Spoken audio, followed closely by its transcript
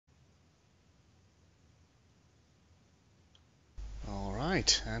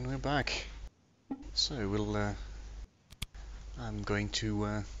Right, and we're back. So I'm going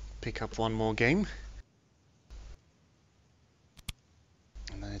to pick up one more game,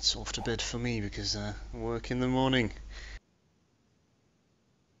 and then it's off to bed for me because work in the morning.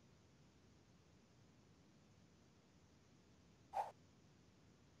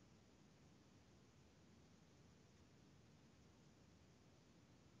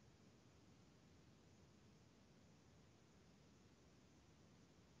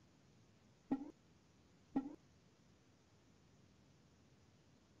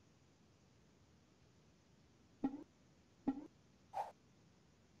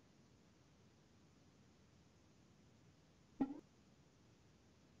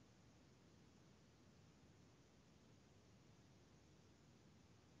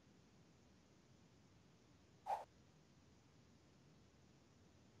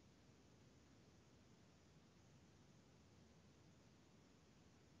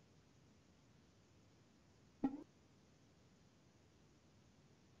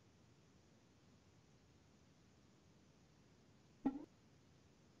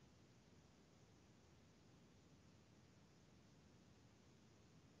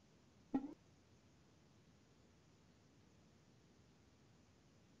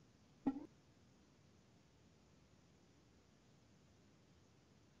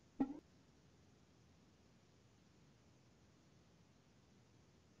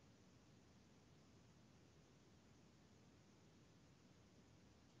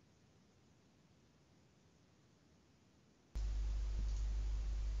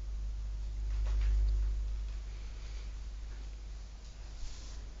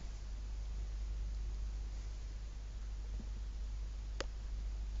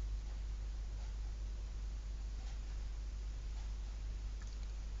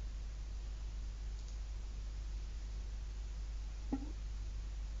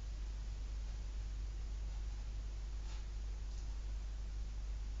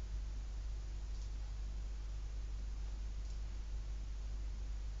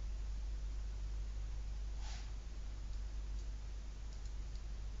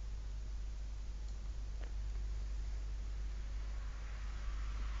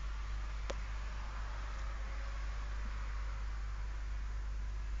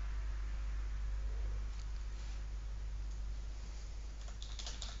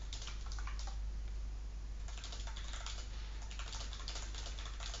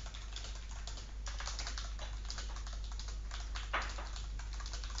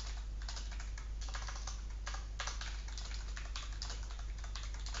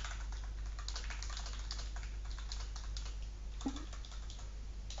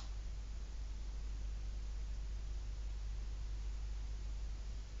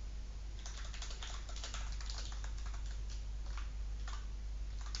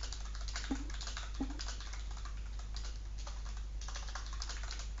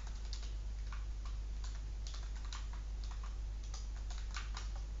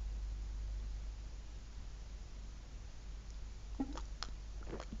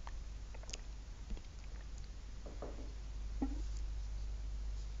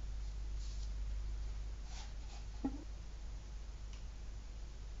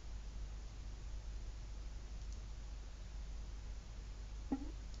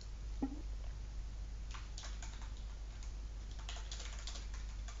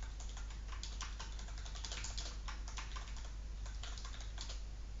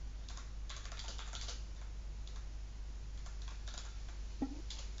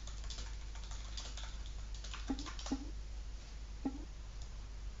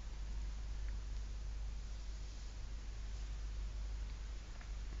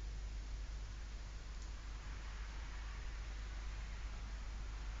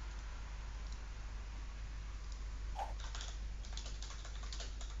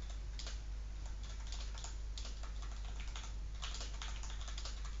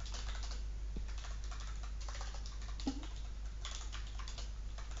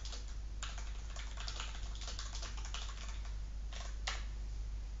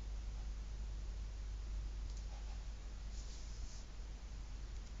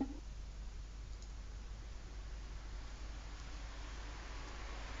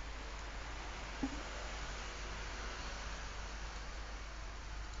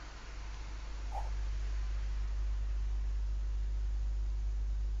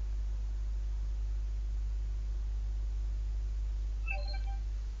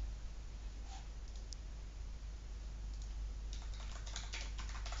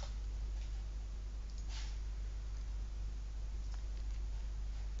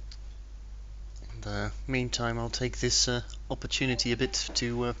 Meantime, I'll take this opportunity a bit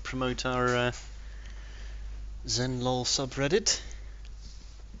to promote our ZenLol subreddit,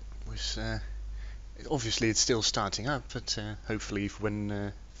 which obviously it's still starting up, but hopefully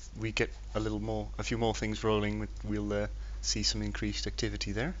when we get a few more things rolling, we'll see some increased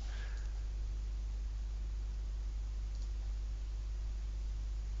activity there.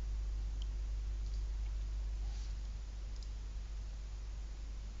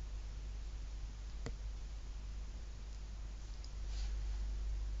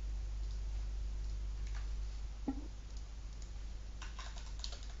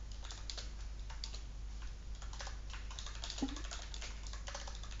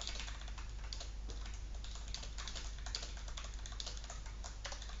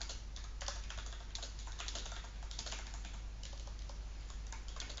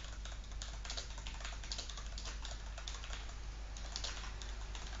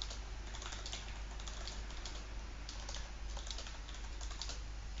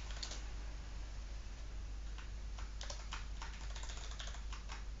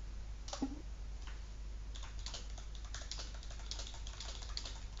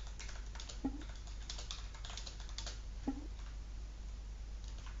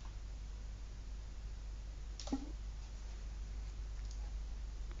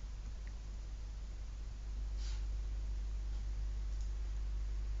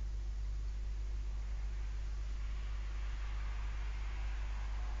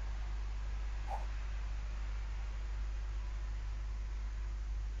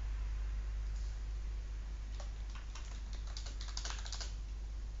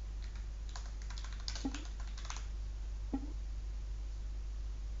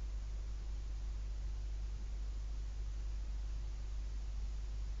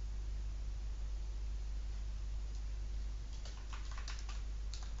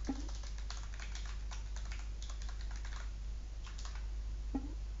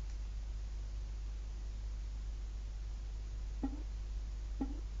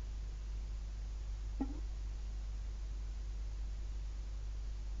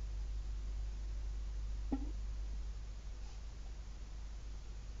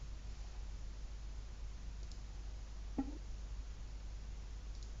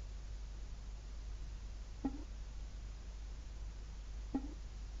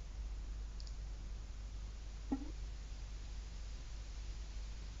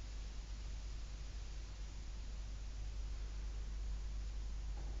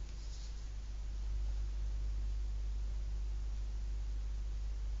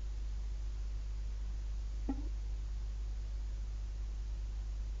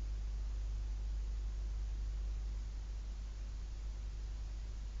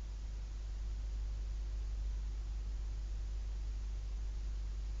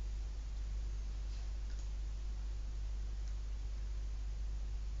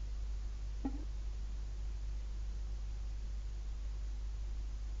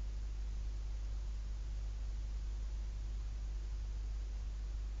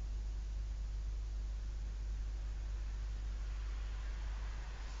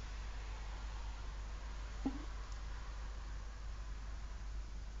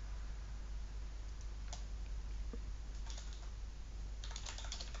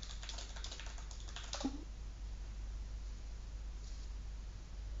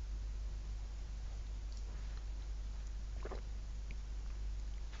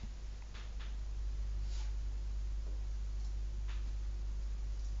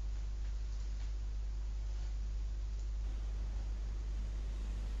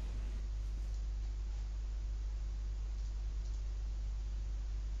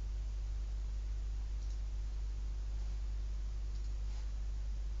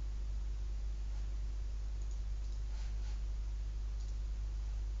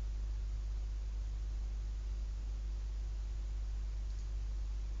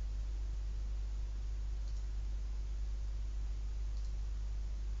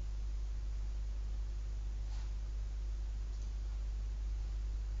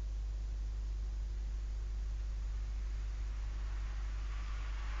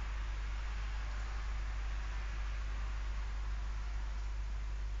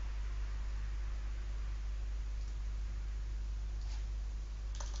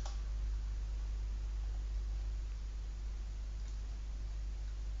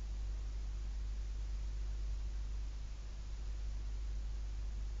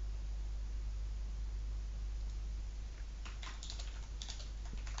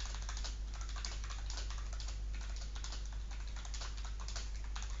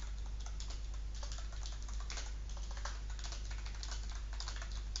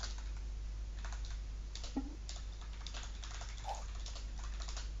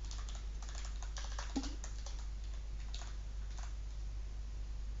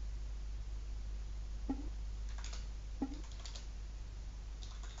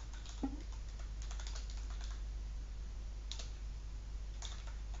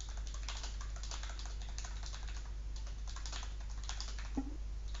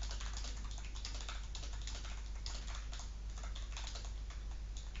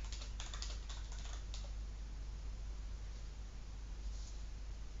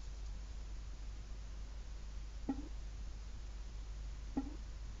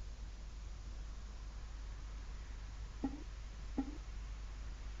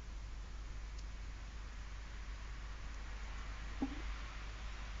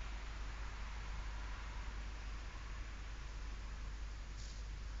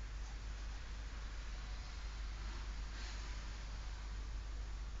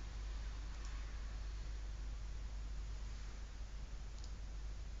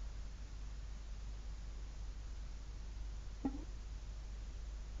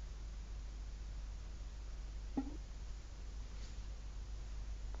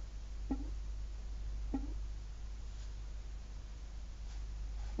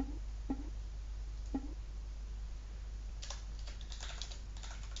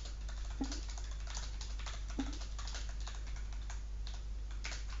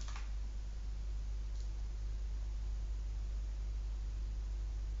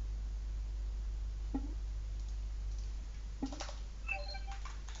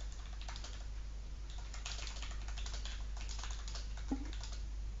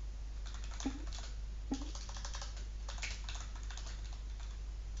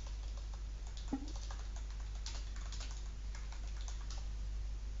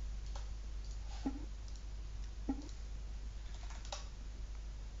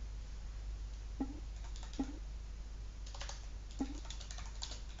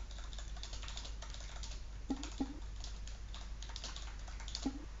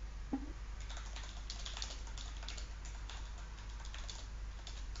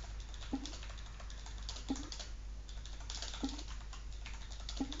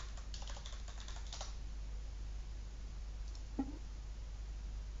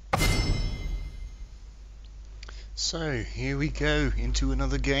 So here we go into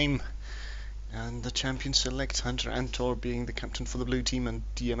another game, and the champions select Hunter Antor being the captain for the blue team and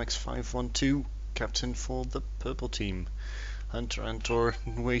DMX512 captain for the purple team. Hunter Antor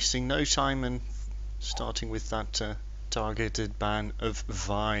wasting no time and starting with that targeted ban of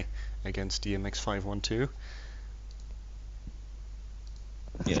Vi against DMX512.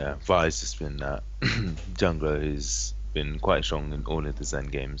 Yeah, Vi's just been that jungler who's been quite strong in all of the Zen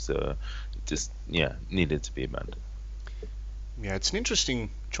games, so just needed to be banned. Yeah, it's an interesting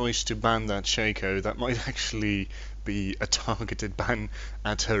choice to ban that Shaco. That might actually be a targeted ban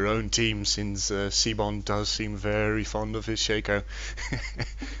at her own team, since Sibon does seem very fond of his Shaco.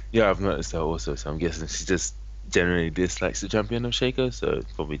 Yeah, I've noticed that also, so I'm guessing she just generally dislikes the champion of Shaco, so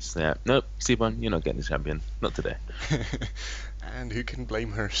probably just nope, Siobhan, you're not getting the champion, not today. And who can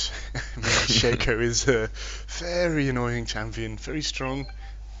blame her? I mean, Shaco is a very annoying champion, very strong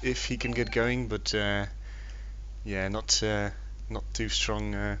if he can get going, but yeah, not too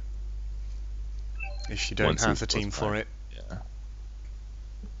strong if you don't Once he have the team was for banned.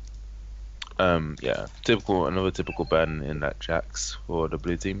 it. Yeah, another typical ban in that Jax for the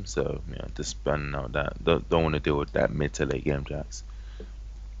blue team. So yeah, just banning out that. Don't want to deal with that mid to late game Jax.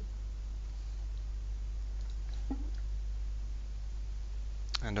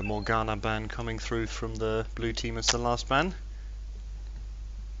 And a Morgana ban coming through from the blue team as the last ban.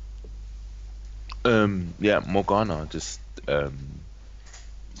 Yeah, Morgana just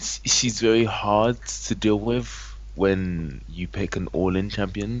she's very hard to deal with when you pick an all-in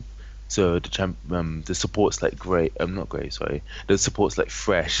champion. So the supports like not great, sorry. The supports like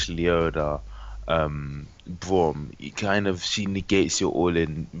Fresh, Leoda, Braum. She negates your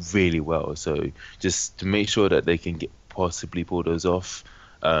all-in really well. So just to make sure that they can possibly pull those off.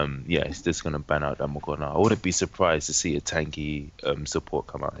 Yeah, it's just gonna ban out that Morgana. I wouldn't be surprised to see a tanky support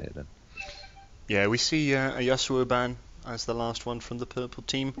come out here then. Yeah, we see a Yasuo ban as the last one from the purple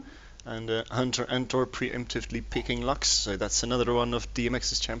team, and Hunter Antor preemptively picking Lux, so that's another one of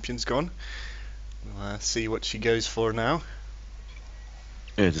DMX's champions gone. We'll see what she goes for now.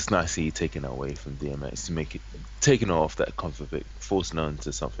 Yeah, just nicely taken away from DMX to make it taking her off that comfort pick, forcing her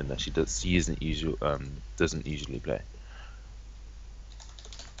into something that she isn't usual doesn't usually play.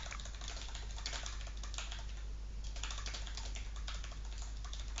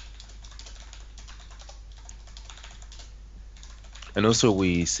 And also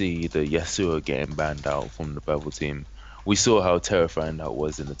we see the Yasuo getting banned out from the purple team. We saw how terrifying that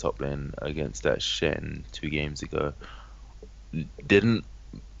was in the top lane against that Shen 2 games ago. Didn't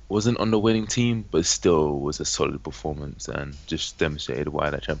wasn't on the winning team, but still was a solid performance and just demonstrated why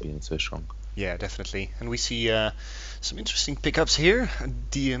that champion is so strong. Yeah, definitely. And we see some interesting pickups here.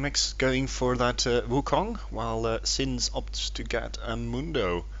 DMX going for that Wukong, while Sins opts to get a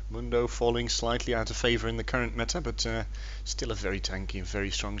Mundo. Mundo falling slightly out of favor in the current meta, but still a very tanky and very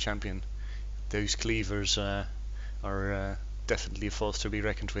strong champion. Those cleavers are definitely a force to be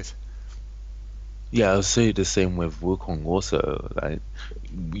reckoned with. Yeah, I'll say the same with Wukong also. Like,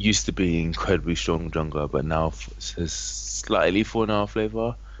 used to be incredibly strong jungler, but now has slightly fallen out of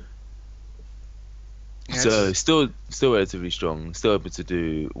flavor. Yeah, So still relatively strong, still able to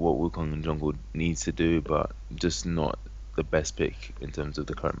do what Wukong and jungle needs to do, but just not the best pick in terms of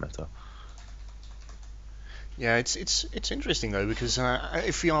the current meta. yeah, it's interesting though, because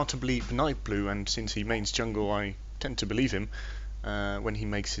if we are to believe Nightblue, and since he mains jungle, I tend to believe him when he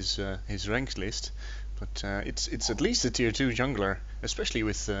makes his ranked list. But it's at least a tier 2 jungler, especially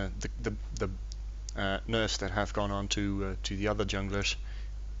with the nerfs that have gone on to the other junglers.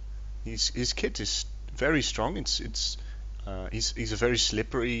 His kit is very strong. He's a very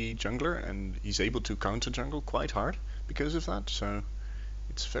slippery jungler, and he's able to counter jungle quite hard because of that. So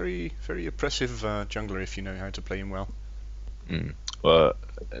it's very oppressive jungler if you know how to play him well. Well,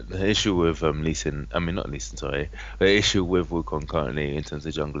 the issue with Lee Sin, I mean not Lee Sin, sorry. The issue with Wukong currently in terms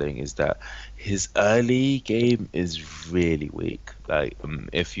of jungling is that his early game is really weak. Like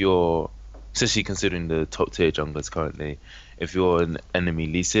if you're, especially considering the top tier junglers currently, if you're an enemy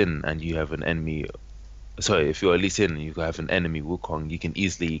Lee Sin and you have an enemy, sorry, if you're a Lee Sin and you have an enemy Wukong, you can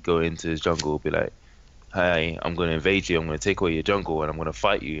easily go into his jungle, be like, "Hi, I'm going to invade you. I'm going to take away your jungle, and I'm going to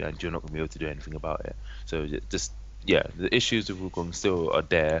fight you, and you're not going to be able to do anything about it." So just yeah, the issues with Wukong still are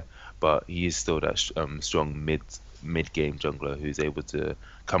there, but he is still that strong mid game jungler who's able to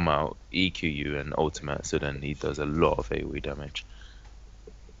come out, EQ you, and ultimate. So then he does a lot of AoE damage.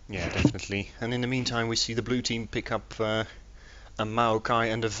 Yeah, definitely. And in the meantime, we see the blue team pick up a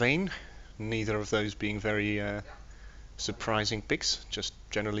Maokai and a Vayne. Neither of those being very surprising picks, just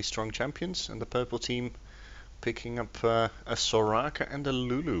generally strong champions. And the purple team picking up a Soraka and a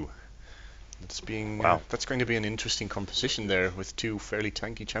Lulu. Wow. That's going to be an interesting composition there with two fairly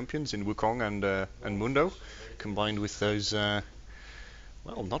tanky champions in Wukong and Mundo, combined with those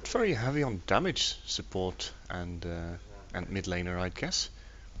well, not very heavy on damage support and mid laner, I'd guess.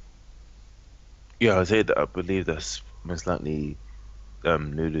 Yeah, I say that I believe that's most likely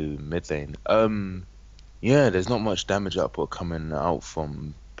Lulu mid lane. Yeah, there's not much damage output coming out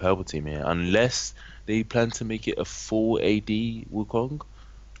from Purple Team here, unless they plan to make it a full AD Wukong.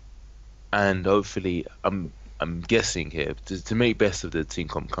 And hopefully, I'm guessing here to make best of the team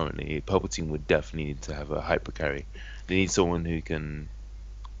comp currently, Purple Team would definitely need to have a hyper carry. They need someone who can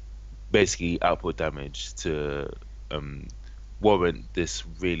basically output damage to um warrant this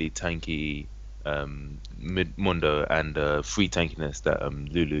really tanky mid Mundo and free tankiness that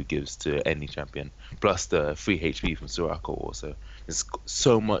Lulu gives to any champion, plus the free HP from Soraka also. There's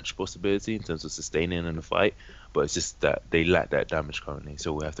so much possibility in terms of sustaining in the fight, but it's just that they lack that damage currently,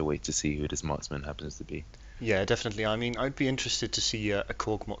 so we'll have to wait to see who this marksman happens to be. Yeah, definitely. I mean, I'd be interested to see a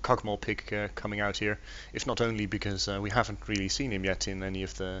Cogmore pick coming out here, if not only because we haven't really seen him yet in any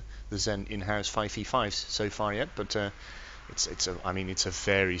of the Zen in-house 5v5s so far yet, but I mean it's a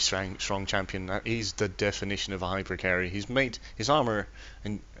very strong champion. He's the definition of a hyper carry. He's made his armor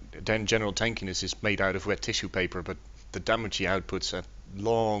and then general tankiness is made out of wet tissue paper, but the damage he outputs at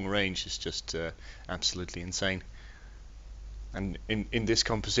long range is just absolutely insane. And in this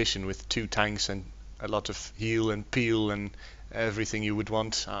composition with two tanks and a lot of heal and peel and everything you would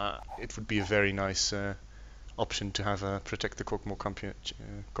want, it would be a very nice option to have a protect the Cockmore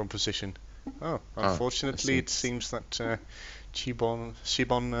composition. Oh, Ah, I unfortunately, see. it seems that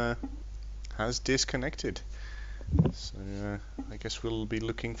Shibon has disconnected. So I guess we'll be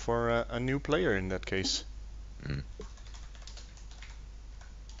looking for a new player in that case. Mm.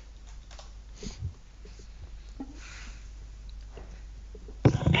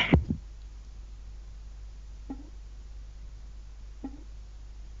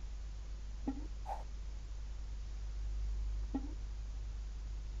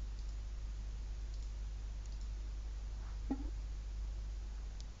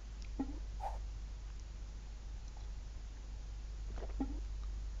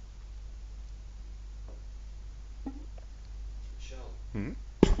 Hmm?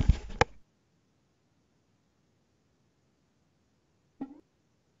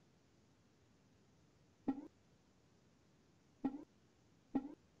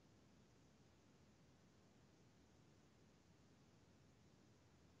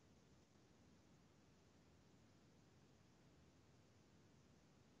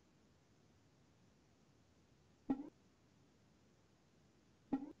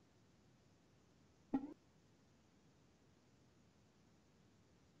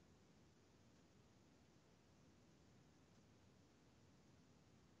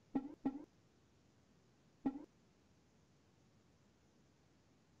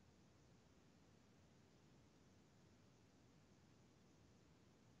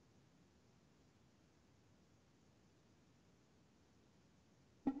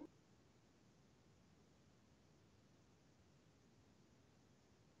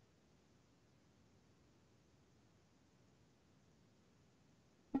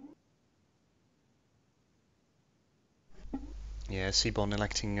 Yeah, Seabon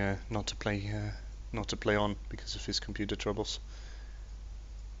electing not to play on because of his computer troubles.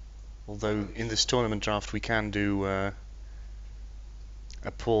 Although in this tournament draft we can do a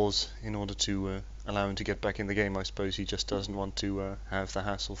pause in order to allow him to get back in the game. I suppose he just doesn't want to have the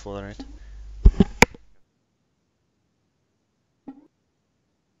hassle for it.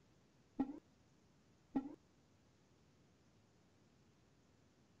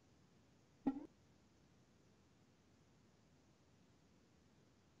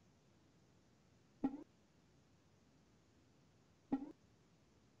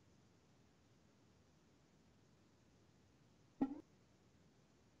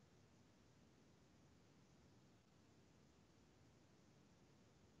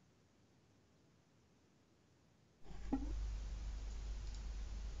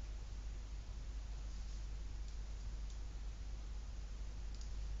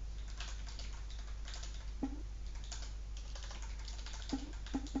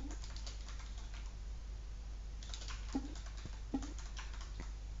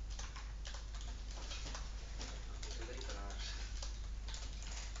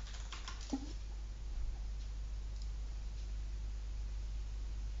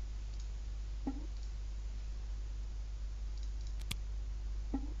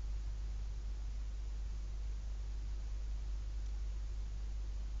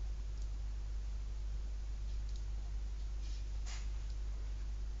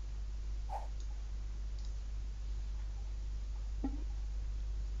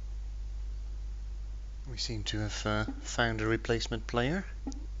 We seem to have found a replacement player.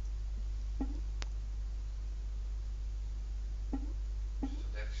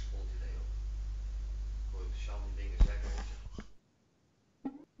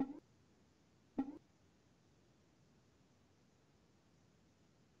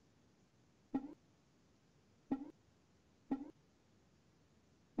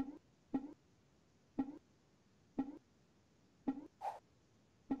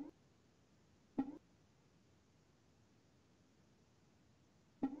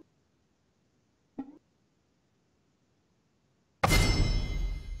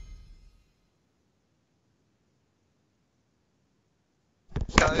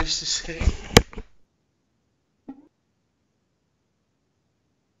 Goes to see.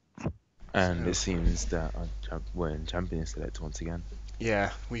 And So, it seems that we're in Champion Select once again.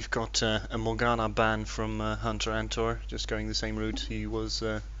 yeah, we've got a Morgana ban from Hunter Antor, just going the same route he was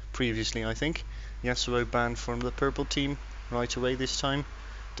previously, I think. Yasuo ban from the purple team right away this time.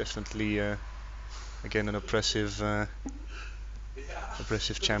 Definitely, again, an oppressive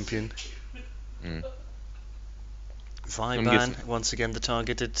champion. Mm. Viban, once again the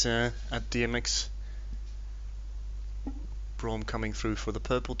target at DMX. Braum coming through for the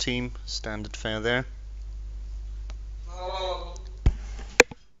purple team, standard fare there.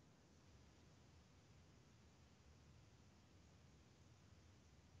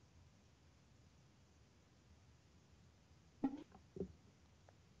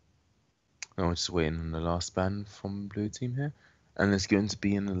 I'm just waiting on the last ban from blue team here, and it's going to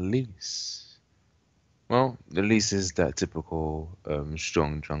be an Elise. Well, Elise is that typical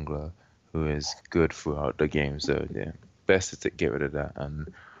strong jungler who is good throughout the game, so yeah, best to get rid of that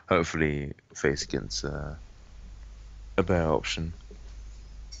and hopefully face against a better option.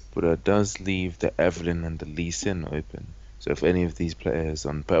 But it does leave the Evelyn and the Lee Sin open, so if any of these players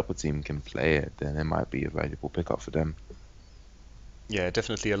on purple team can play it, then it might be a valuable pickup for them. Yeah,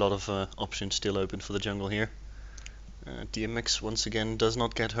 definitely a lot of options still open for the jungle here. DMX once again does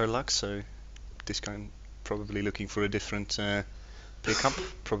not get her luck, so this guy probably looking for a different pickup,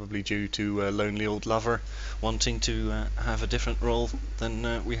 probably due to Lonely Old Lover wanting to have a different role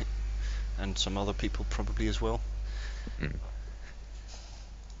than we and some other people probably as well. Mm.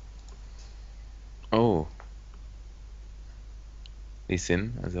 Oh, Lee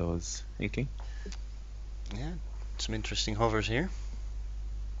Sin, as I was thinking. Yeah, some interesting hovers here.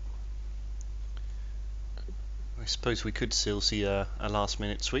 I suppose we could still see a last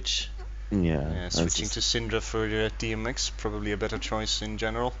minute switch. Yeah, Switching to Syndra for DMX, probably a better choice in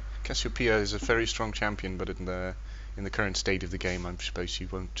general. Cassiopeia is a very strong champion, but in the current state of the game, I suppose she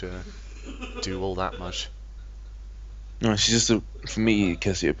won't do all that much. No, she's just for me,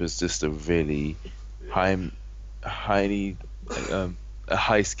 Cassiopeia is just a really high, highly, a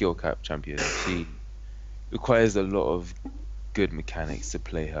high skill cap champion. She requires a lot of good mechanics to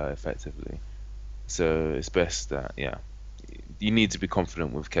play her effectively. So it's best that, yeah, you need to be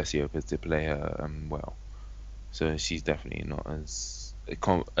confident with Cassiopeia to play her well. So she's definitely not as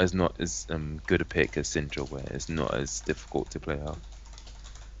good a pick as Syndra, where it's not as difficult to play her.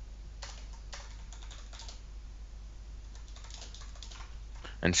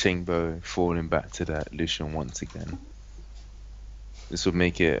 And Shingbo falling back to that Lucian once again. This would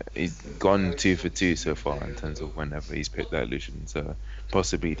make it. He's gone 2 for 2 so far in terms of whenever he's picked that Lucian. So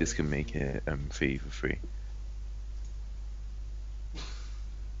possibly this can make it 3 for 3.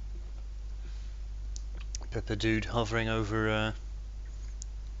 Pepper Dude hovering over a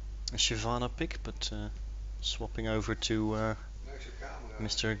Shyvana pick, but swapping over to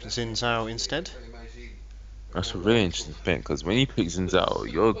Mr. Xin Zhao instead. That's a really interesting thing because when you pick Xin Zhao,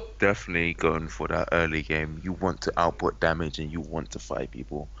 you're definitely going for that early game. You want to output damage and you want to fight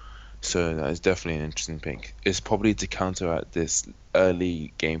people. So that is definitely an interesting pick. It's probably to counteract this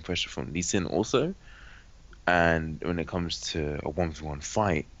early game pressure from Lee Sin also. And when it comes to a 1v1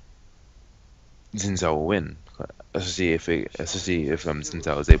 fight, Xin Zhao will win. Especially if Xin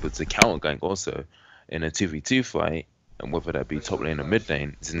Zhao is able to counter gank also in a 2v2 fight, and whether that be top lane or mid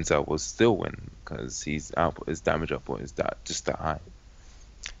lane, Xin Zhao will still win because his damage output is just that high.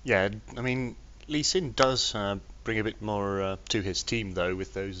 Yeah, I mean, Lee Sin does bring a bit more to his team though,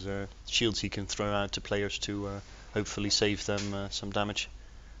 with those shields he can throw out to players to hopefully save them some damage.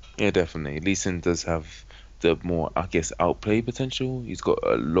 Yeah, definitely. Lee Sin does have the more, I guess, outplay potential. He's got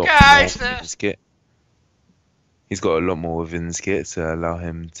a lot more within his kit. He's got a lot more within his kit to allow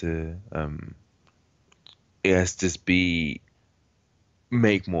him to, just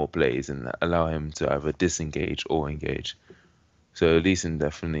make more plays and allow him to either disengage or engage. So Lee Sin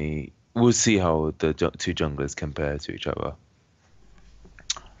definitely, we'll see how the two junglers compare to each other.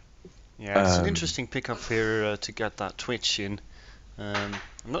 Yeah, it's an Um, interesting pickup here to get that Twitch in. I'm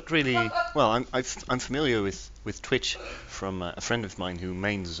not really well. I'm familiar with Twitch from a friend of mine who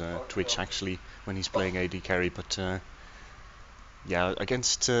mains Twitch actually when he's playing AD carry. But yeah,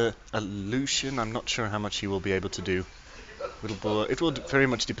 against a Lucian, I'm not sure how much he will be able to do. It will very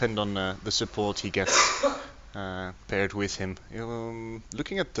much depend on the support he gets paired with him.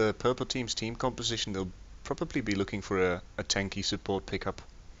 Looking at the purple team's team composition, they'll probably be looking for a tanky support pickup.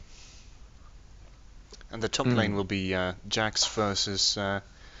 And the top lane will be Jax versus our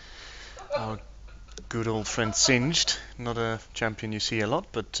good old friend Singed. Not a champion you see a lot,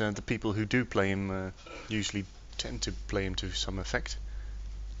 but the people who do play him usually tend to play him to some effect.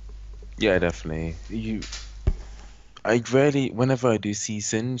 yeah, definitely. Whenever I do see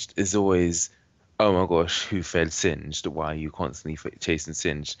Singed, it's always, oh my gosh, who fed Singed? Why are you constantly chasing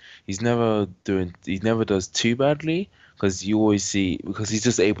Singed? He never does too badly because you always see, because he's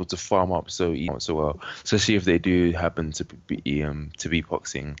just able to farm up so well. Especially if they do happen to be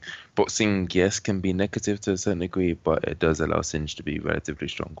boxing. Boxing, yes, can be negative to a certain degree, but it does allow Singed to be relatively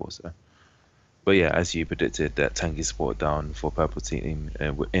strong also. But yeah, as you predicted, that tanky support down for purple team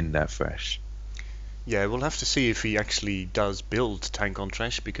in that fresh. Yeah, we'll have to see if he actually does build tank on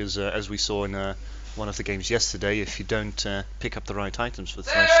Thresh, because as we saw in one of the games yesterday, if you don't pick up the right items for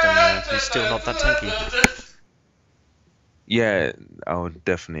Thresh, then he's still not that tanky. Yeah, I would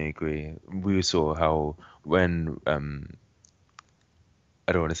definitely agree. We saw how when I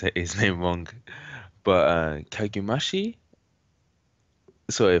don't want to say his name wrong, but Kagumashi,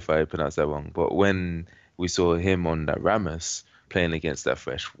 sorry if I pronounced that wrong, but when we saw him on that Rammus playing against that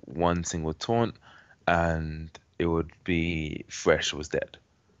Fresh, one single taunt and it would be Fresh was dead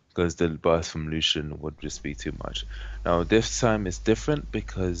because the burst from Lucian would just be too much. Now this time it's different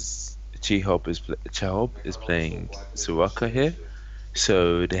because Chihop is playing Soraka here.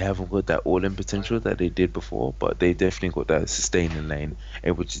 So they haven't got that all-in potential that they did before, but they definitely got that sustaining lane,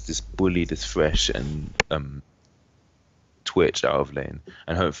 able to just bully this fresh and twitch out of lane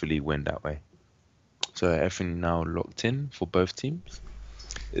and hopefully win that way. So everything now locked in for both teams.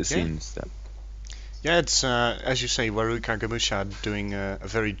 It Yeah, seems that. yeah, it's as you say, Waruka Gamushad doing a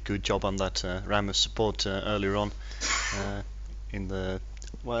very good job on that Rammus support earlier on in the.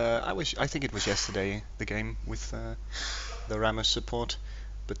 Well, I think it was yesterday the game with the Rammus support,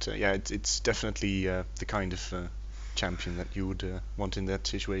 but yeah, it's definitely the kind of champion that you would want in that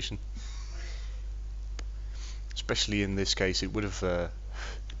situation. Especially in this case, it would have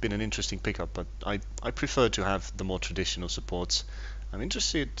been an interesting pickup, but I prefer to have the more traditional supports. I'm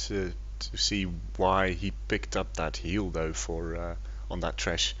interested to see why he picked up that heal though for on that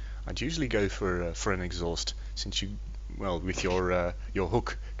Thresh. I'd usually go for an exhaust, since with your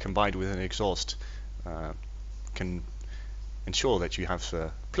hook combined with an exhaust can ensure that you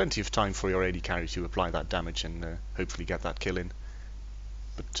have plenty of time for your AD carry to apply that damage and hopefully get that kill in.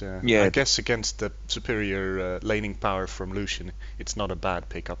 But I Yeah. guess against the superior laning power from Lucian, it's not a bad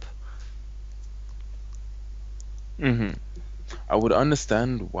pickup. hmm I would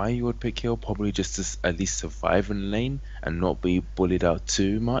understand why you would pick heal, probably just to at least survive in lane and not be bullied out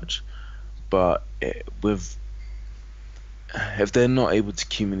too much. But with if they're not able to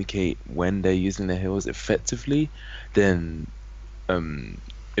communicate when they're using their heals effectively, then um,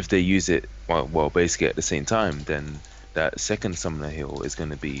 if they use it basically at the same time, then that second summoner heal is going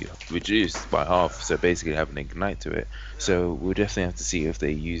to be reduced by half. So basically, have an ignite to it. So we'll definitely have to see if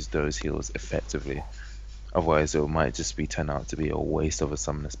they use those heals effectively. Otherwise, it might just turn out to be a waste of a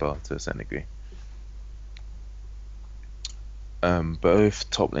summoner spell to a certain degree. Both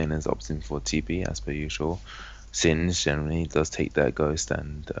top laners opting for TP as per usual. Singe generally does take that ghost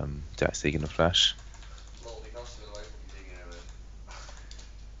and Jack's taking a flash.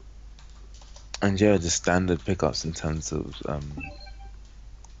 And yeah, just standard pickups in terms of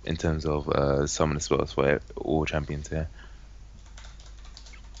summoner spells for all champions here.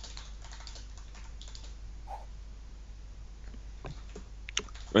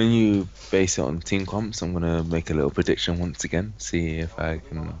 When you base it on team comps, I'm gonna make a little prediction once again, see if I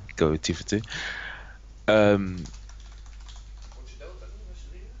can go 2 for 2. Um,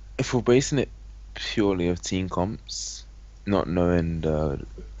 if we're basing it purely of team comps, not knowing the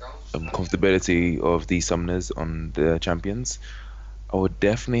comfortability of these summoners on the champions, I would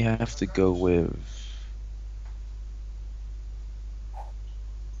definitely have to go with.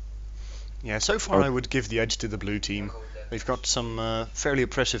 Yeah, so I far I would, would give the edge to the blue team. They've got some fairly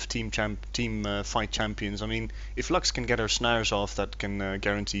oppressive team fight champions. I mean, if Lux can get her snares off, that can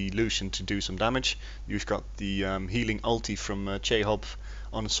guarantee Lucian to do some damage. You've got the healing ulti from Chehop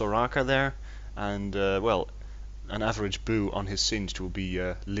on Soraka there, and an average boo on his Singed will be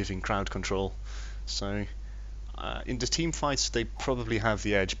living crowd control. So in the team fights they probably have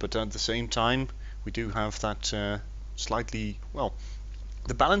the edge, but at the same time we do have that slightly, well,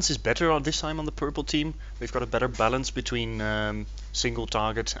 the balance is better on this time on the purple team. They've got a better balance between single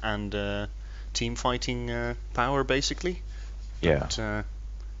target and team fighting power, basically. Yeah. But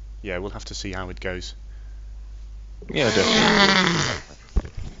yeah, we'll have to see how it goes. Yeah, definitely.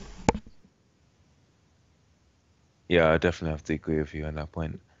 Yeah, I definitely have to agree with you on that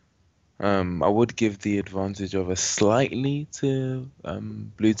point. I would give the advantage of a slightly to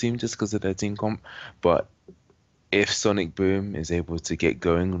blue team just because of their team comp, but if Sonic Boom is able to get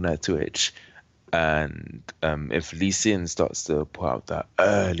going on that Twitch, and if Lee Sin starts to put out that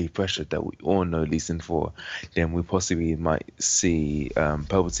early pressure that we all know Lee Sin for, then we possibly might see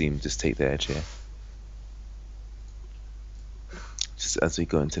purple team just take the edge here. Just as we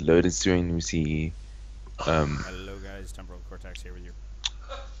go into loaded screen, we see Hello guys, Temporal Cortex here with you.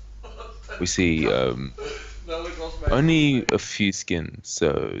 we see only a few skins,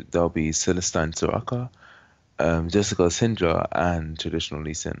 so there'll be Celestine Soraka, Jessica Syndra, and traditional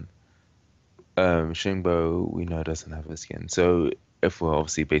Lee Sin. Shingbo, we know, doesn't have a skin, so if we're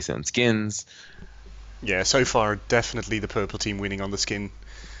obviously based on skins, Yeah, so far definitely the purple team winning on the skin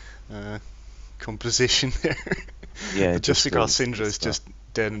composition there. yeah, The Jessica just Syndra is stuff.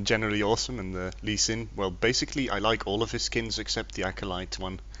 just generally awesome, and the Lee Sin, well, basically I like all of his skins except the Acolyte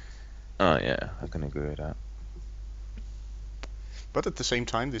one. Oh yeah, I can agree with that. But at the same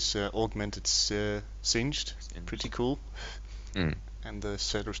time, this augmented Singed, pretty cool. Mm. And the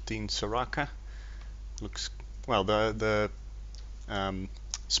Celestine Soraka looks, well, the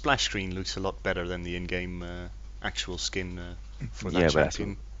splash screen looks a lot better than the in-game actual skin for that Yeah, but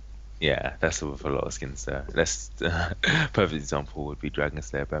champion. that's with a lot of skins there. That's perfect example would be Dragon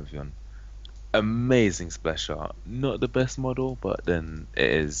Slayer Pantheon. Amazing splash art, not the best model, but then it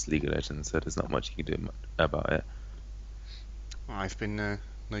is League of Legends, so there's not much you can do about it. I've been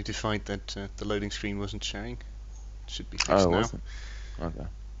notified that the loading screen wasn't showing. It should be fixed Oh, it now. wasn't? Okay.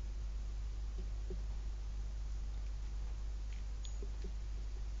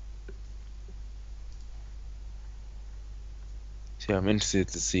 So yeah, I'm interested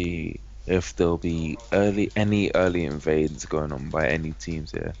to see if there'll be any early invades going on by any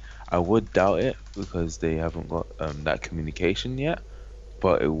teams here. I would doubt it because they haven't got that communication yet,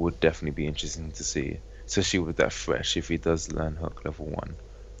 but it would definitely be interesting to see, especially with that fresh if he does learn hook level 1.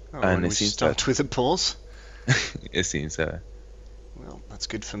 Oh, And and it we seems start with a pause. it seems so. Well, that's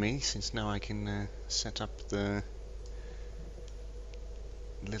good for me, since now I can set up the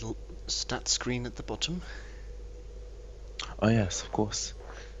little stat screen at the bottom. Oh yes, of course.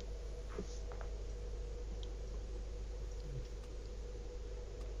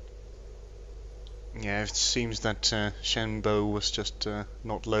 Yeah, it seems that Shenbo was just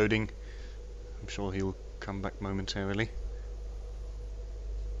not loading. I'm sure he'll come back momentarily.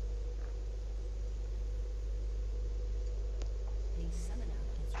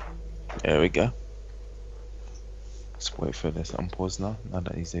 There we go. Let's wait for this unpause now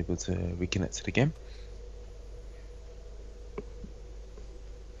that he's able to reconnect to the game.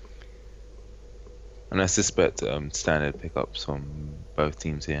 And I suspect standard pickups from both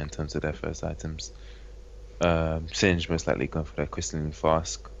teams here in terms of their first items. Singe most likely going for that crystalline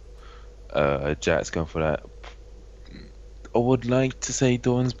flask. Jack's going for that. I would like to say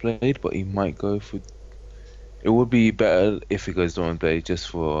Dawn's Blade, but he might go for. It would be better if he goes Dawn's Blade just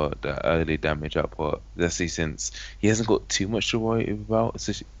for the early damage output. Let's see, since he hasn't got too much to worry about,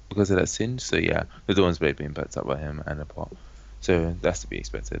 especially because of that Singe. So yeah, the Dawn's Blade being backed up by him and a pot. So that's to be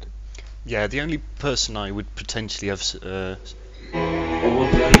expected. Yeah, the only person I would potentially have So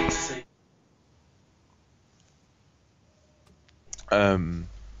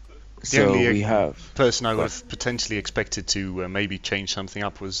only we have person I would got- have potentially expected to maybe change something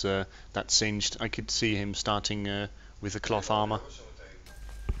up was that Singed. I could see him starting with the cloth armor.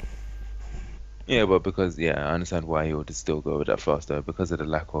 Yeah, but because I understand why he would still go with that fast though, because of the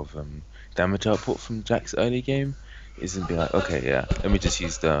lack of damage output from Jack's early game. He's gonna be like, okay, yeah, let me just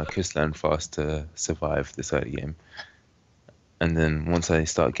use the crystalline fast to survive this early game, and then once I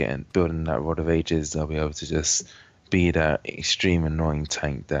start building that Rod of Ages, I'll be able to just be that extreme annoying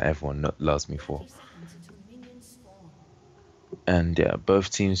tank that everyone loves me for. And yeah,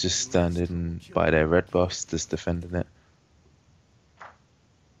 both teams just standing by their red buffs, just defending it.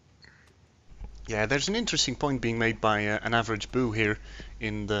 Yeah, there's an interesting point being made by an average boo here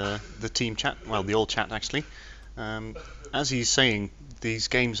in the team chat, well, the old chat actually. As he's saying, these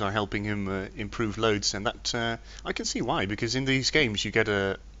games are helping him improve loads, and that I can see why, because in these games you get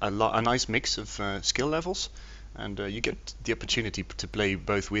a nice mix of skill levels, and you get the opportunity to play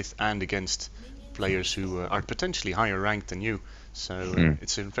both with and against players who are potentially higher ranked than you. So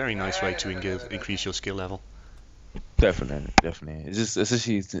it's a very nice way to increase your skill level. Definitely, definitely. It's just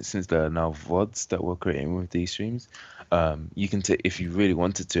especially since there are now VODs that we're creating with these streams. You can take, if you really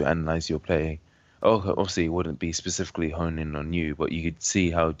wanted to analyze your play. Oh, obviously it wouldn't be specifically honing on you, but you could see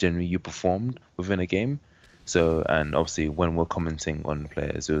how generally you performed within a game. So, and obviously when we're commenting on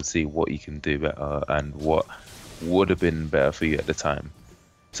players, we'll see what you can do better and what would have been better for you at the time.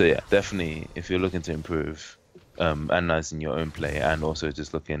 So yeah, definitely, if you're looking to improve, analyzing your own play and also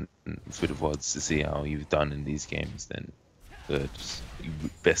just looking through the VODs to see how you've done in these games, then just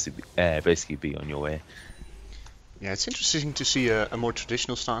basically be on your way. Yeah, it's interesting to see a more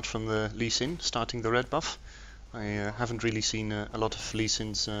traditional start from the Lee Sin, starting the red buff. I haven't really seen a lot of Lee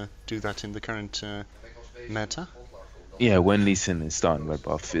Sins do that in the current meta. Yeah, when Lee Sin is starting red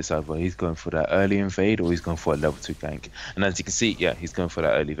buff, it's either he's going for that early invade or he's going for a level 2 gank. And as you can see, yeah, he's going for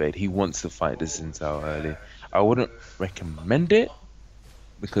that early invade. He wants to fight the Xin Zhao early. I wouldn't recommend it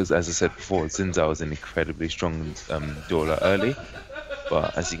because, as I said before, Xin Zhao is an incredibly strong dueler early.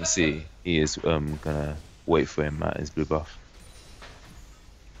 But as you can see, he is gonna wait for him at his blue buff.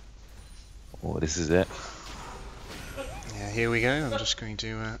 Oh, this is it. Yeah, here we go. I'm just going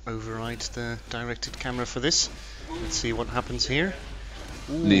to override the directed camera for this. Let's see what happens here.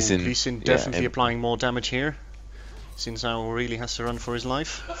 Ooh, Lee Sin definitely applying more damage here. Xin Zhao really has to run for his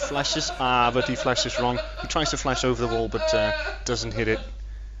life. Flashes, but he flashes wrong. He tries to flash over the wall, but doesn't hit it.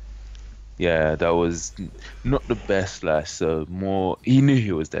 Yeah, that was not the best flash. So he knew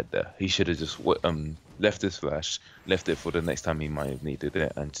he was dead there. He should have just left his flash, left it for the next time he might have needed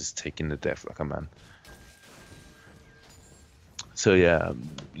it, and just taken the death like a man. So yeah,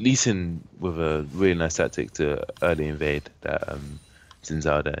 Lee Sin with a really nice tactic to early invade that Xin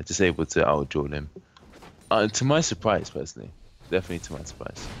Zhao there, just able to out-duel him. To my surprise, personally. Definitely to my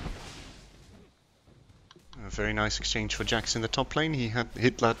surprise. A very nice exchange for Jax in the top lane. He had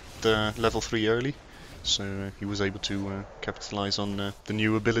hit that level 3 early, so he was able to capitalize on the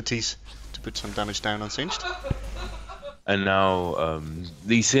new abilities to put some damage down on Singed. And now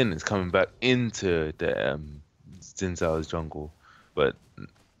Lee Sin is coming back into the Xin Zhao's jungle, but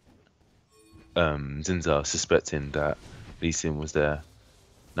Xin Zhao suspecting that Lee Sin was there.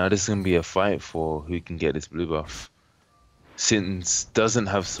 Now this is going to be a fight for who can get this blue buff. Sin doesn't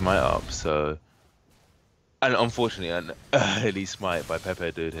have smite up, so... And unfortunately, an early smite by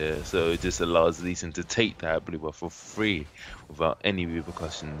Pepe Dude here, so it just allows Lee Sin to take that blue buff for free without any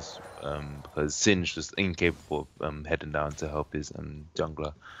repercussions, because Sin's just incapable of heading down to help his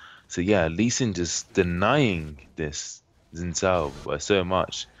jungler. So yeah, Lee Sin just denying this Xin Zhao by so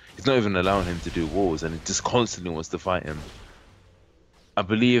much. He's not even allowing him to do walls, and it just constantly wants to fight him. I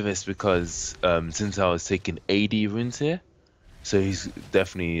believe it's because Xin Zhao is taking AD runes here, so he's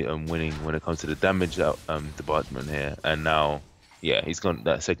definitely winning when it comes to the damage department here. And now, yeah, he's got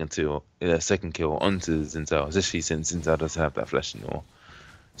that second kill onto Xin Zhao, especially since Xin Zhao doesn't have that flash anymore.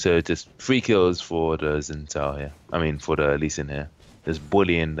 So just 3 kills for the Xin Zhao here. I mean, for the Lee Sin here. Just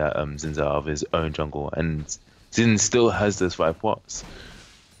bullying that Xin Zhao of his own jungle, and Xin still has those 5 pots.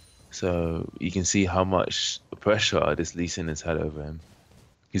 So you can see how much pressure this Lee Sin has had over him.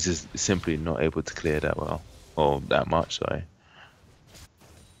 He's just simply not able to clear that well, or that much, sorry.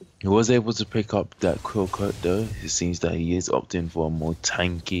 He was able to pick up that quill coat though. It seems that he is opting for a more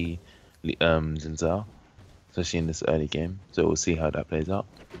tanky Xin Zhao, especially in this early game. So we'll see how that plays out.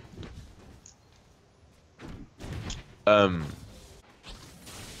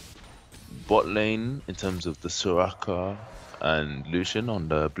 Bot lane, in terms of the Soraka and Lucian on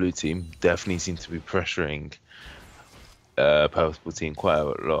the blue team, definitely seem to be pressuring Purple team quite a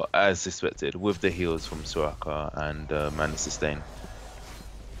lot, as suspected, with the heals from Soraka and Mana Sustain.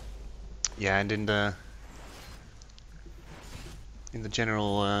 Yeah, and in the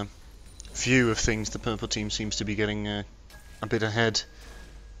general view of things, the purple team seems to be getting a bit ahead.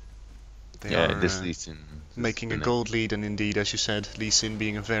 They are this Lee Sin making a gold lead, and indeed, as you said, Lee Sin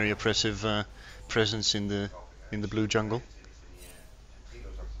being a very oppressive presence in the blue jungle.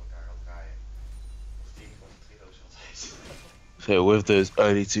 So with those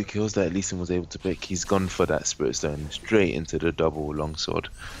early 2 kills that Lee Sin was able to pick, he's gone for that Spirit Stone straight into the double longsword.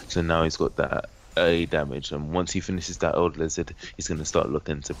 So now he's got that early damage, and once he finishes that Old Lizard, he's going to start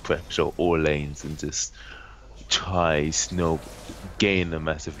looking to pressure all lanes and just try gain a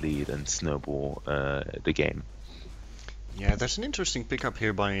massive lead and snowball the game. Yeah, there's an interesting pickup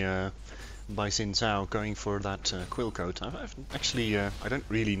here by Xin Zhao going for that quill coat. I've actually I don't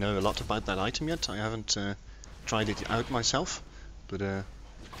really know a lot about that item yet. I haven't tried it out myself, but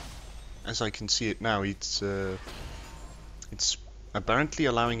as I can see it now, it's apparently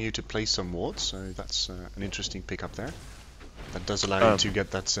allowing you to place some wards, so that's an interesting pickup there. That does allow you to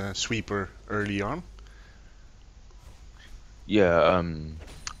get that sweeper early on. Yeah,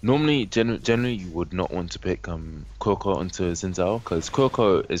 normally, generally, you would not want to pick Koko onto Xin Zhao, because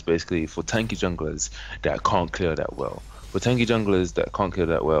Koko is basically for tanky junglers that can't clear that well. For tanky junglers that can't clear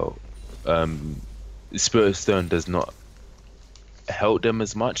that well, Spirit Stone does not help them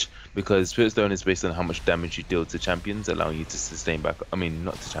as much, because Spirit Stone is based on how much damage you deal to champions, allowing you to sustain back. I mean,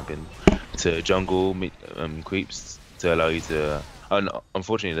 not to champion, to jungle creeps, to allow you to.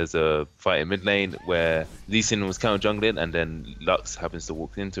 Unfortunately, there's a fight in mid lane where Lee Sin was counter jungling, and then Lux happens to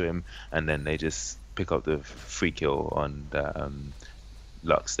walk into him, and then they just pick up the free kill on that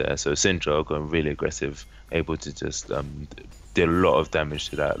Lux there. So Syndra going really aggressive, able to just did a lot of damage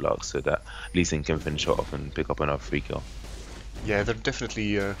to that Lux, so that Lee Sin can finish it off and pick up another free kill. Yeah, they're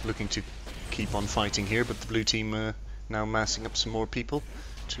definitely looking to keep on fighting here, but the blue team now massing up some more people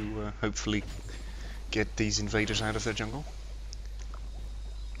to hopefully get these invaders out of their jungle.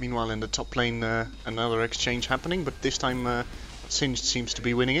 Meanwhile, in the top lane, another exchange happening, but this time Singed seems to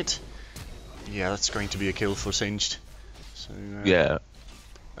be winning it. Yeah, that's going to be a kill for Singed. So Yeah,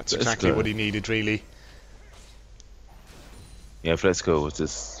 that's exactly what he needed, really. yeah, Flexico was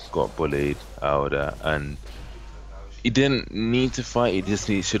just got bullied out of that, and he didn't need to fight. He just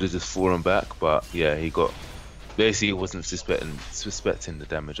should have just fallen back. But yeah, he got basically he wasn't suspecting the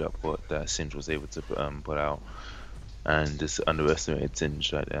damage output that Singed was able to put out, and just underestimated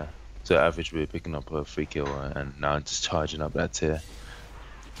Singed right there. So average, we're picking up a free kill, and now just charging up that tier.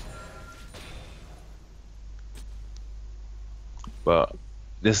 But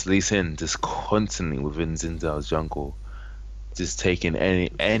this Lee Sin just constantly within Xin Zhao's jungle, just taking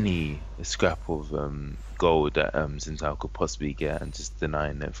any scrap of gold that Xin Zhao could possibly get and just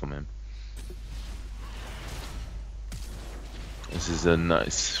denying it from him. This is a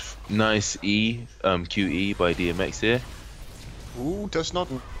nice QE by DMX here. Ooh, does not.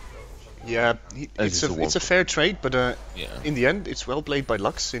 Yeah, it's a fair trade, but Yeah. in the end, it's well played by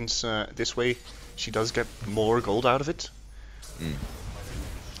Lux, since this way she does get more gold out of it.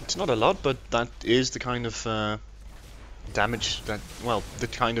 It's not a lot, but that is the kind of damage that, well, the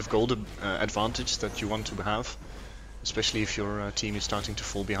kind of gold advantage that you want to have, especially if your team is starting to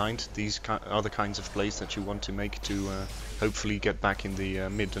fall behind. These are the kinds of plays that you want to make to hopefully get back in the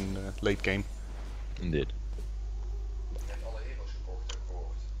mid and late game. Indeed.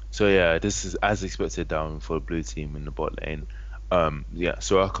 So yeah, this is as expected down for the blue team in the bot lane. Yeah,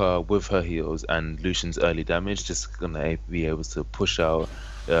 Soraka with her heals and Lucian's early damage just gonna be able to push out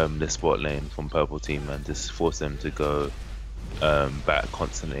this bot lane from purple team and just force them to go back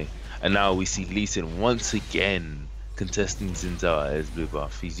constantly. And now we see Lee Sin once again contesting Xin Zhao at his blue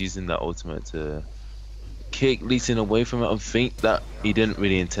buff. He's using that ultimate to kick Lee Sin away from it. I think that he didn't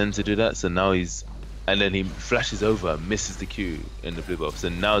really intend to do that, so now he's, and then he flashes over, misses the Q in the blue buff. So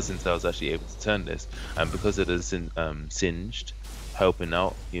now Xin Zhao is actually able to turn this, and because of the Singed helping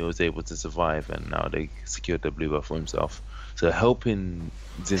out, he was able to survive, and now they secured the blue buff for himself. So helping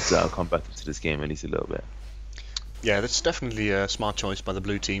Xin Zhao come back into this game at least a little bit. Yeah, that's definitely a smart choice by the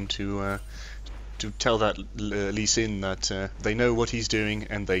blue team to tell that Lee Sin that they know what he's doing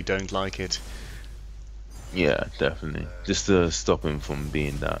and they don't like it. Yeah, definitely. Just to stop him from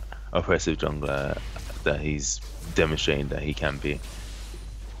being that oppressive jungler that he's demonstrating that he can be.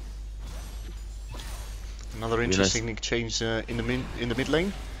 Another interesting exchange in the mid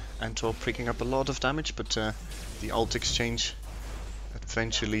lane. Antor picking up a lot of damage, but the ult exchange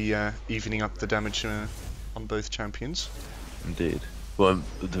eventually evening up the damage on both champions. Indeed. Well,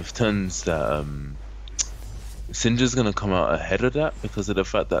 the turns that Syndra's gonna come out ahead of that because of the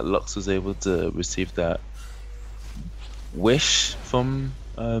fact that Lux was able to receive that wish from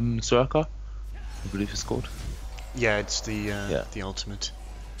Soraka, I believe it's called. Yeah, it's the ultimate.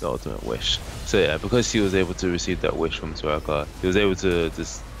 The ultimate wish. So yeah, because he was able to receive that wish from Soraka, he was able to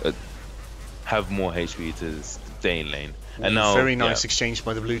just have more HP to stay in lane. And now, very nice exchange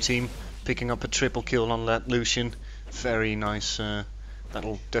by the blue team, picking up a triple kill on that Lucian. Very nice.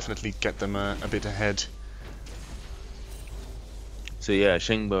 That'll definitely get them a bit ahead. So yeah,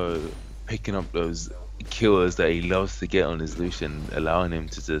 Shengbo picking up those kills that he loves to get on his Lucian, allowing him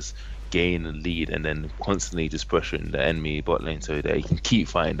to just gain a lead and then constantly just pressuring the enemy bot lane so that he can keep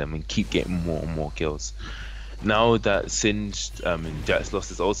fighting them and keep getting more and more kills. Now that Singed and Jax lost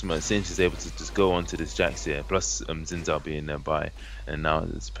his ultimate, Singed is able to just go onto this Jax here, plus Xin Zhao being nearby, and now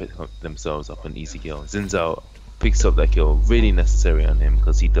it's pick up themselves up an easy kill. Xin Zhao picks up that kill, really necessary on him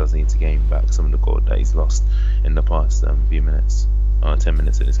because he does need to gain back some of the gold that he's lost in the past few minutes. 10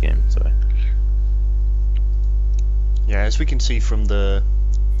 minutes in this game. Sorry. Yeah, as we can see from the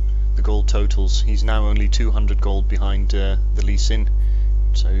gold totals, he's now only 200 gold behind the Lee Sin,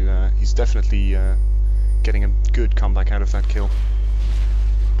 so he's definitely getting a good comeback out of that kill.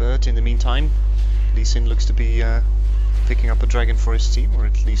 But in the meantime, Lee Sin looks to be picking up a dragon for his team, or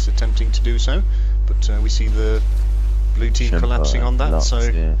at least attempting to do so. But we see the blue team collapsing on that. Lux, so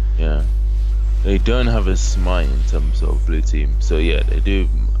yeah, they don't have a smite in terms of blue team. So yeah, they do.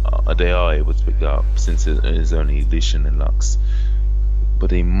 They are able to pick that up since it is only Lucian and Lux. But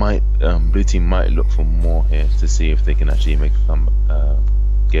they might, blue team might look for more here to see if they can actually make a comeback,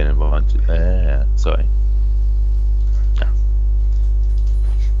 get an advantage. Sorry.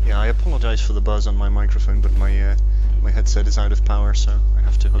 Yeah, I apologise for the buzz on my microphone, but my my headset is out of power, so I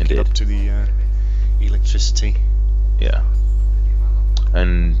have to hook it up to the electricity. Yeah.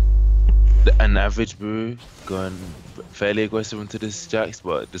 And an average brew going fairly aggressive into this Jax,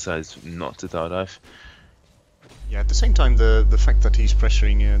 but decides not to tower dive. Yeah, at the same time, the fact that he's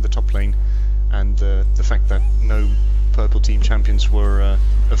pressuring the top lane, and the fact that no purple team champions were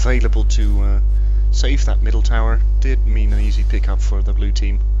available to save that middle tower did mean an easy pickup for the blue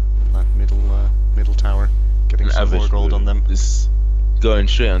team. That middle tower, getting some more gold on them. Just going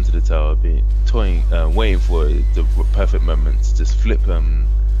straight onto the tower, waiting for the perfect moment to just flip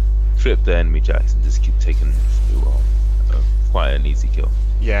the enemy Jax and just keep taking quite an easy kill.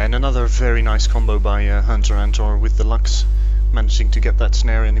 Yeah, and another very nice combo by Hunter Antor with the Lux, managing to get that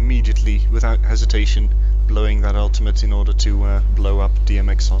snare and immediately, without hesitation, blowing that ultimate in order to blow up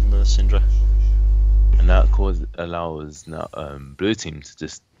DMX on the Syndra. And that allows now blue team to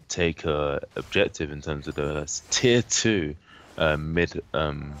just take a objective in terms of the tier 2 mid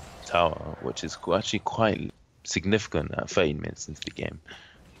tower, which is actually quite significant at 30 minutes into the game.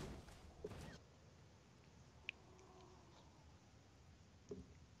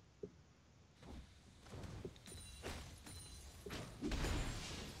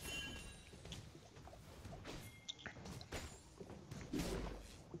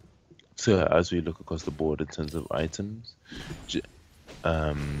 So as we look across the board in terms of items,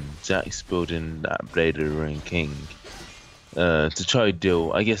 Jack's building that Blade of the Ring King to try to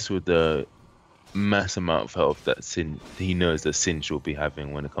deal, I guess, with the mass amount of health that he knows that Singe will be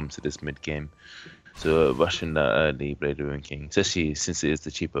having when it comes to this mid game. So rushing that early Blade of the Ring King, especially since it is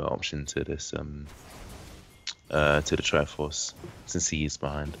the cheaper option to this to the Triforce, since he is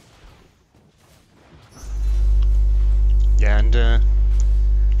behind. Yeah, and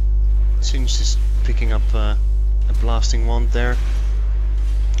Singe is picking up a blasting wand there.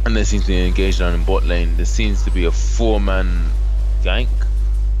 And they seem to be engaged down in bot lane. There seems to be a 4-man gank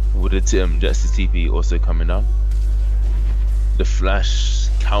with the Jax's TP also coming down. The flash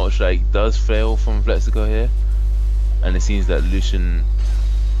counter strike does fail from Flexico here, and it seems that Lucian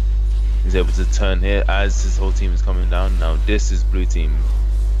is able to turn here as his whole team is coming down. Now this is blue team.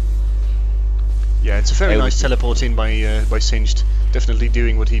 Yeah, it's a very nice teleport in by Singed. Definitely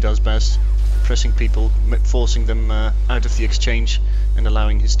doing what he does best, pressing people, forcing them out of the exchange, and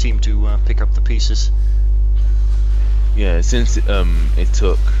allowing his team to pick up the pieces. Yeah, since it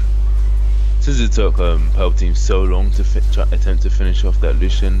took purple team so long to attempt to finish off that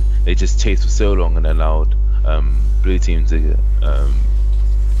Lucian, they just chased for so long and allowed blue team to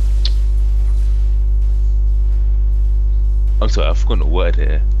I'm sorry, I've forgotten the word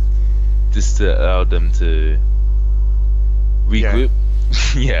here. Just to allow them to regroup.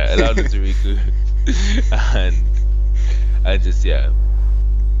 Yeah, allow them to regroup and just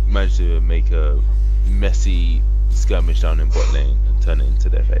manage to make a messy skirmish down in bot lane and turn it into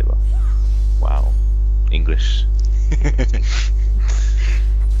their favor. Wow, English.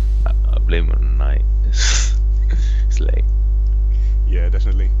 I blame it on the night. It's late. Yeah,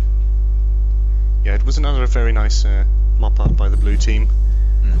 definitely. Yeah, it was another very nice mop up by the blue team.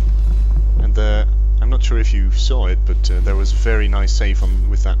 And I'm not sure if you saw it, but there was a very nice save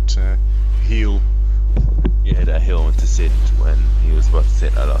with that heal. Yeah, that heal onto Sid when he was about to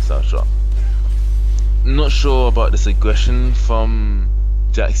take that last out shot. Not sure about this aggression from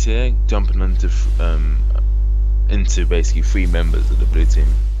Jax here, jumping into basically 3 members of the blue team.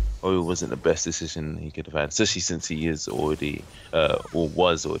 Or it wasn't the best decision he could have had, especially since he is already, or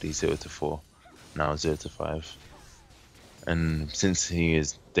was already 0-4, now 0-5. And since he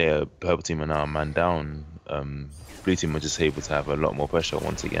is there, purple team are now a man down, blue team are just able to have a lot more pressure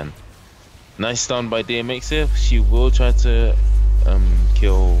once again. Nice stun by DMX here. She will try to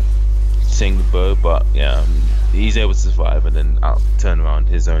kill Singbo, but yeah, he's able to survive and then turn around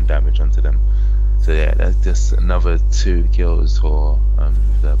his own damage onto them. So yeah, that's just another 2 kills for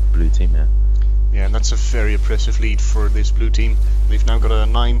the blue team here. Yeah, and that's a very impressive lead for this blue team. They've now got a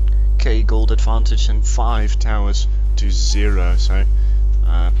 9k gold advantage and 5 towers to 0. So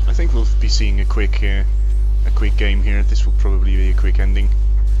I think we'll be seeing a quick game here. This will probably be a quick ending,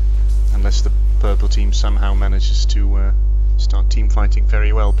 unless the purple team somehow manages to start team fighting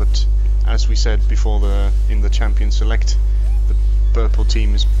very well. But as we said before, in the champion select, the purple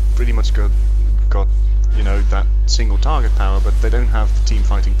team has pretty much got you know, that single target power, but they don't have the team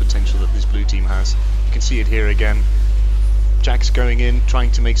fighting potential that this blue team has. You can see it here again. Jack's going in,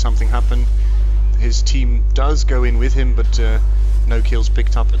 trying to make something happen. His team does go in with him, but no kills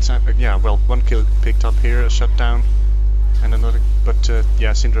picked up. Yeah, well, 1 kill picked up here, a shutdown, and another. But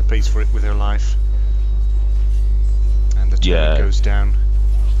yeah, Syndra pays for it with her life, and the turret goes down.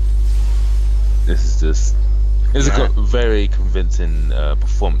 This is just. It's a very convincing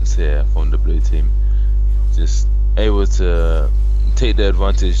performance here from the blue team. Just able to take the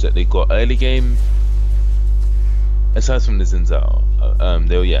advantage that they got early game. Aside from the Zinzao,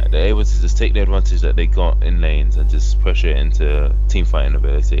 they're able to just take the advantage that they got in lanes and just pressure it into team fighting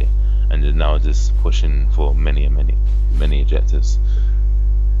ability, and they're now just pushing for many objectives.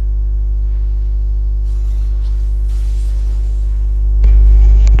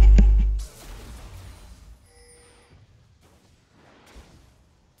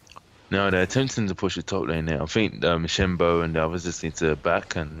 Now they're attempting to push the top lane here. I think Shenbo and the others just need to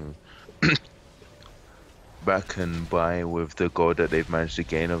back and buy with the gold that they've managed to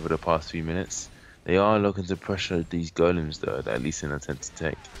gain over the past few minutes. They are looking to pressure these golems though, that at least in attempt to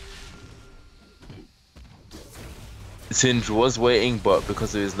take. Sindh was waiting, but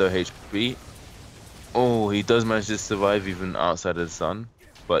because of his low HP, he does manage to survive even outside of the sun.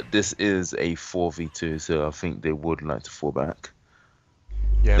 But this is a 4v2, so I think they would like to fall back.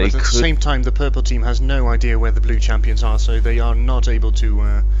 Yeah, but at the same time, the purple team has no idea where the blue champions are, so they are not able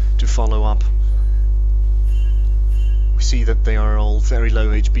to follow up. We see that they are all very low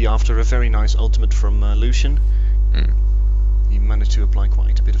HP after a very nice ultimate from Lucian. He managed to apply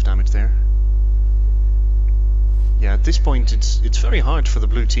quite a bit of damage there. Yeah, at this point, it's very hard for the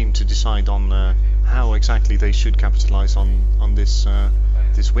blue team to decide on how exactly they should capitalize on this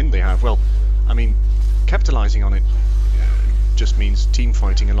this win they have. Well, I mean, capitalizing on it just means team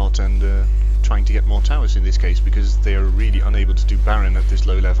fighting a lot and trying to get more towers in this case, because they are really unable to do Baron at this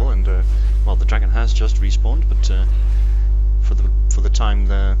low level. And well, the dragon has just respawned, but for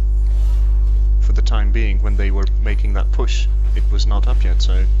the time being, when they were making that push, it was not up yet,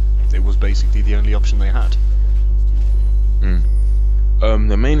 so it was basically the only option they had.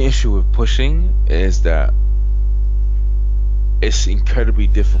 The main issue with pushing is that it's incredibly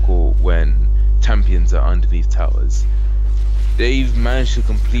difficult when champions are underneath towers. They've managed to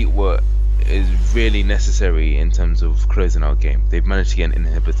complete what is really necessary in terms of closing out game. They've managed to get an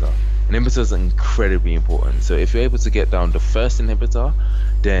inhibitor. Inhibitors are incredibly important, so if you're able to get down the first inhibitor,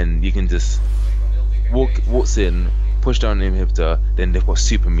 then you can just waltz in, push down the inhibitor, then they've got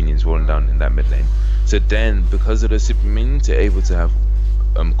super minions rolling down in that mid lane. So then, because of the super minions, you're able to have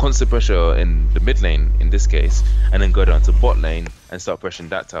constant pressure in the mid lane in this case, and then go down to bot lane and start pressuring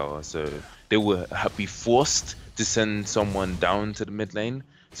that tower. So they will be forced to send someone down to the mid lane,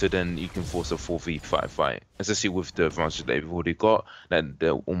 so then you can force a 4v5 fight, especially with the advantage that they've already got. That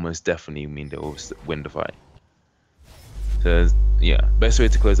they'll almost definitely mean they'll win the fight. So yeah, best way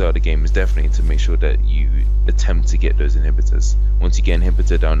to close out the game is definitely to make sure that you attempt to get those inhibitors. Once you get an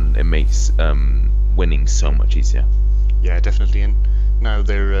inhibitor down, it makes winning so much easier. Yeah, definitely. And now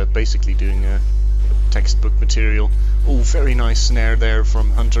they're basically doing textbook material. Oh, very nice snare there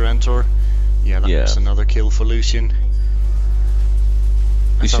from Hunter Entyra. Yeah, that's another kill for Lucian.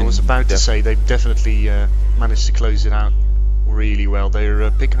 As I was about to say, they've definitely managed to close it out really well. They're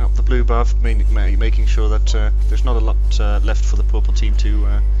picking up the blue buff, making sure that there's not a lot left for the purple team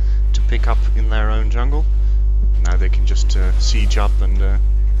to pick up in their own jungle. Now they can just siege up and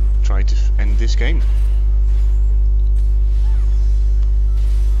try to end this game.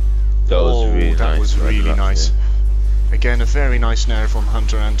 That was really nice. Again, a very nice snare from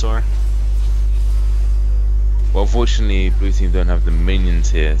Hunter Entyra. Well, unfortunately, blue team don't have the minions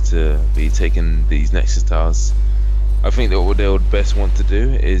here to be taking these Nexus towers. I think that what they would best want to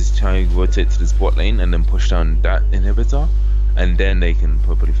do is try and rotate to this bot lane and then push down that inhibitor, and then they can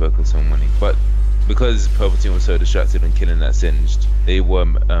properly focus on winning. But because purple team was so distracted on killing that Singed, they were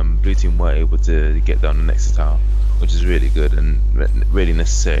blue team were able to get down the Nexus tower, which is really good and really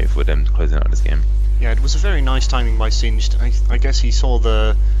necessary for them closing out this game. Yeah, it was a very nice timing by Singed. I guess he saw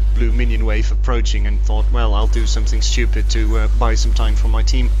the blue minion wave approaching and thought, well, I'll do something stupid to buy some time for my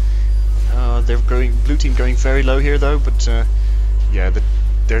team. Blue team going very low here though, but yeah,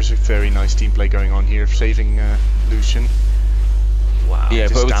 there's a very nice team play going on here, saving Lucian. Wow, Yeah,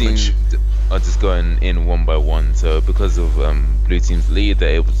 this both damage. teams are just going in one by one. So because of blue team's lead,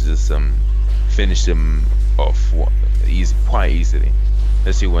 they're able to just finish them off quite easily.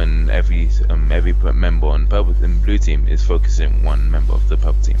 Especially when every member on purple and blue team is focusing one member of the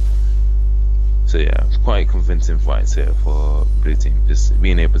purple team. So yeah, quite convincing fights here for blue team, just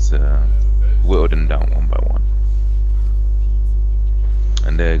being able to whittle them down one by one.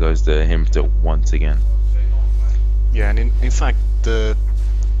 And there goes the Himter once again. Yeah, and in fact, the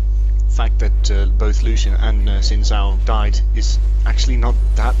fact that both Lucian and Xin Zhao died is actually not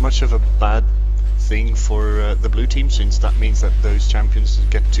that much of a bad thing for the blue team, since that means that those champions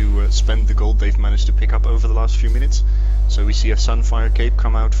get to spend the gold they've managed to pick up over the last few minutes. So we see a Sunfire Cape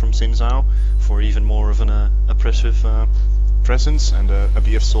come out from Xin Zhao for even more of an oppressive presence, and a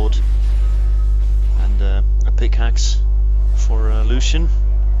BF sword and a pickaxe for Lucian.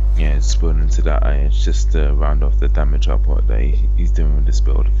 Yeah, it's spilled into that eye. It's just to round off the damage output that he's doing with this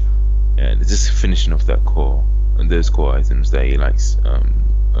build. Yeah, they're just finishing off that core and those core items that he likes.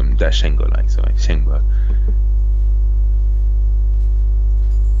 That Shengo likes. Sorry, Shengo.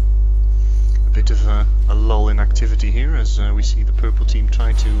 A bit of a lull in activity here as we see the purple team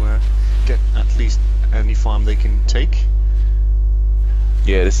try to get at least any farm they can take.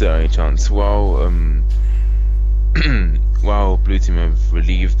 Yeah, this is their only chance. While blue team have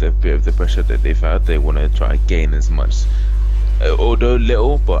relieved a bit of the pressure that they've had, they want to try to gain as much, although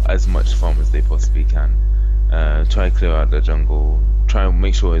little, but as much farm as they possibly can. Try to clear out the jungle, try and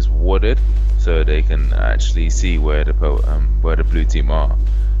make sure it's warded so they can actually see where the blue team are.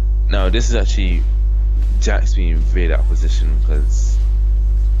 Now this is actually Jack's being really out of position, because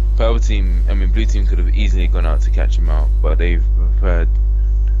blue team could have easily gone out to catch him out, but they've preferred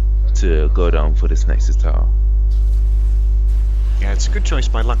to go down for this Nexus tower. Yeah, it's a good choice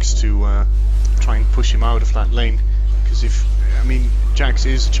by Lux to try and push him out of that lane, because Jax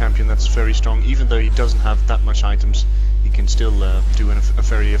is a champion that's very strong. Even though he doesn't have that much items, he can still do a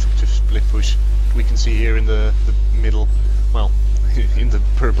very effective split push. We can see here in the middle, well, in the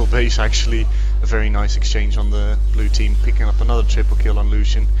purple base actually, a very nice exchange on the blue team, picking up another triple kill on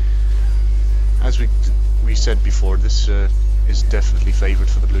Lucian. As we said before, this is definitely favoured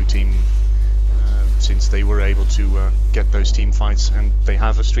for the blue team, since they were able to get those team fights, and they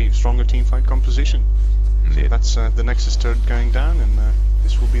have a stronger team fight composition. So that's the Nexus turret going down, and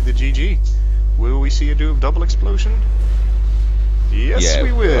this will be the GG. Will we see a double explosion? Yes, yeah,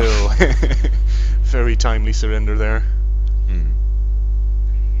 we will. Very timely surrender there.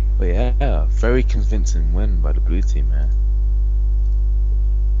 But yeah, very convincing win by the blue team, man.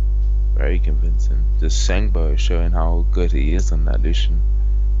 Very convincing. Just Sangbo showing how good he is on that Lucian.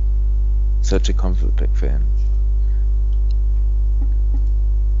 Such a comfort pick for him.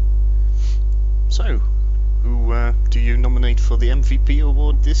 So, who do you nominate for the MVP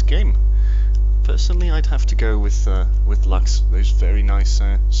award this game? Personally, I'd have to go with Lux. Those very nice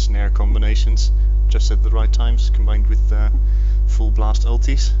snare combinations, just at the right times, combined with full blast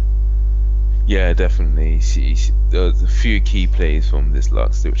ultis. Yeah, definitely. There was a few key plays from this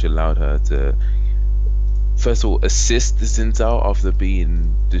Lux which allowed her to, first of all, assist the Xin Zhao after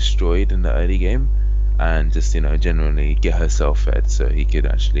being destroyed in the early game, and just generally get herself fed so he could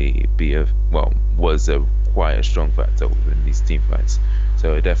actually be quite a strong factor within these team fights.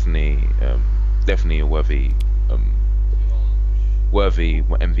 So definitely a worthy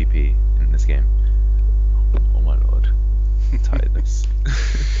MVP in this game. Oh my lord, tiredness.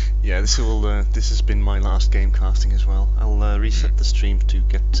 Yeah, this has been my last game casting as well. I'll reset the stream to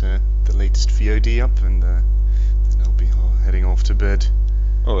get the latest VOD up, and then I'll be heading off to bed.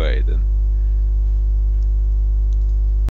 Alright then.